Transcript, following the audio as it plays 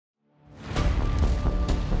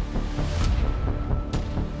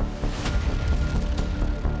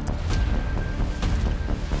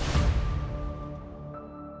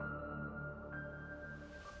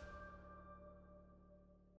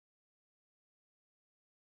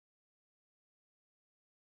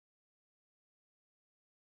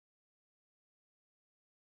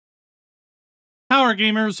Power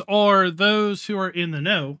gamers, or those who are in the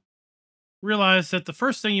know, realize that the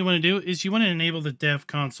first thing you want to do is you want to enable the dev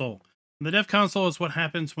console. And the dev console is what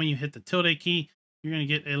happens when you hit the tilde key. You're going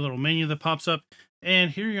to get a little menu that pops up,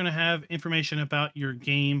 and here you're going to have information about your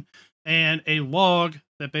game and a log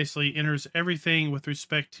that basically enters everything with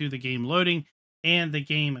respect to the game loading and the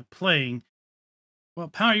game playing. Well,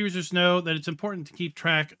 power users know that it's important to keep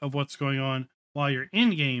track of what's going on while you're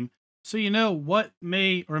in game, so you know what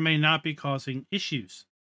may or may not be causing issues.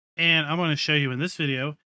 And I'm going to show you in this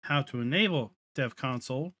video how to enable Dev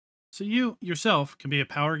Console so you yourself can be a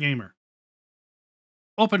power gamer.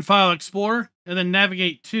 Open File Explorer and then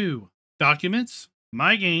navigate to Documents,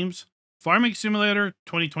 My Games, Farming Simulator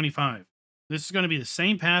 2025. This is going to be the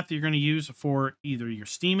same path you're going to use for either your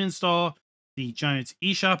Steam install, the Giants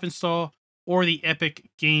eShop install, or the Epic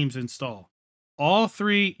Games install. All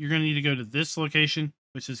three, you're going to need to go to this location,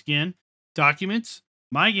 which is again, Documents,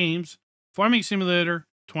 My Games, Farming Simulator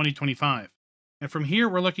 2025. And from here,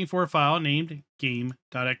 we're looking for a file named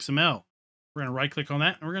game.xml. We're going to right click on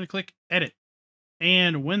that and we're going to click Edit.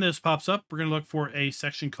 And when this pops up, we're going to look for a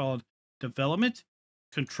section called Development,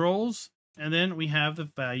 Controls, and then we have the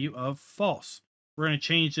value of false. We're going to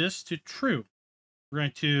change this to true. We're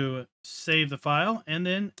going to save the file and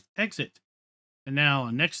then exit. And now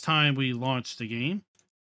next time we launch the game,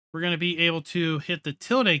 we're going to be able to hit the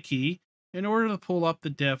tilde key in order to pull up the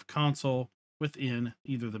dev console within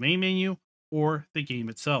either the main menu or the game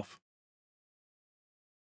itself.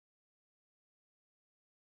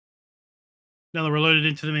 Now that we're loaded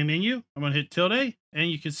into the main menu, I'm going to hit tilde, and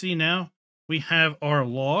you can see now we have our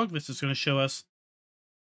log. This is going to show us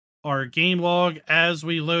our game log as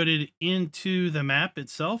we loaded into the map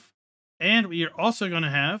itself. And we are also going to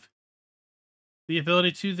have the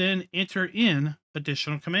ability to then enter in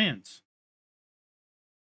additional commands.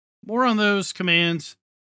 More on those commands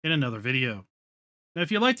in another video. Now,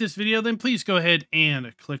 if you like this video, then please go ahead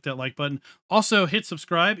and click that like button. Also, hit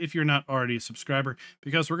subscribe if you're not already a subscriber,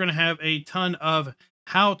 because we're going to have a ton of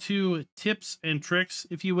how-to tips and tricks,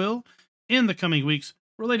 if you will, in the coming weeks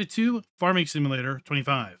related to Farming Simulator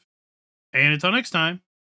 25. And until next time,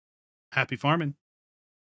 happy farming.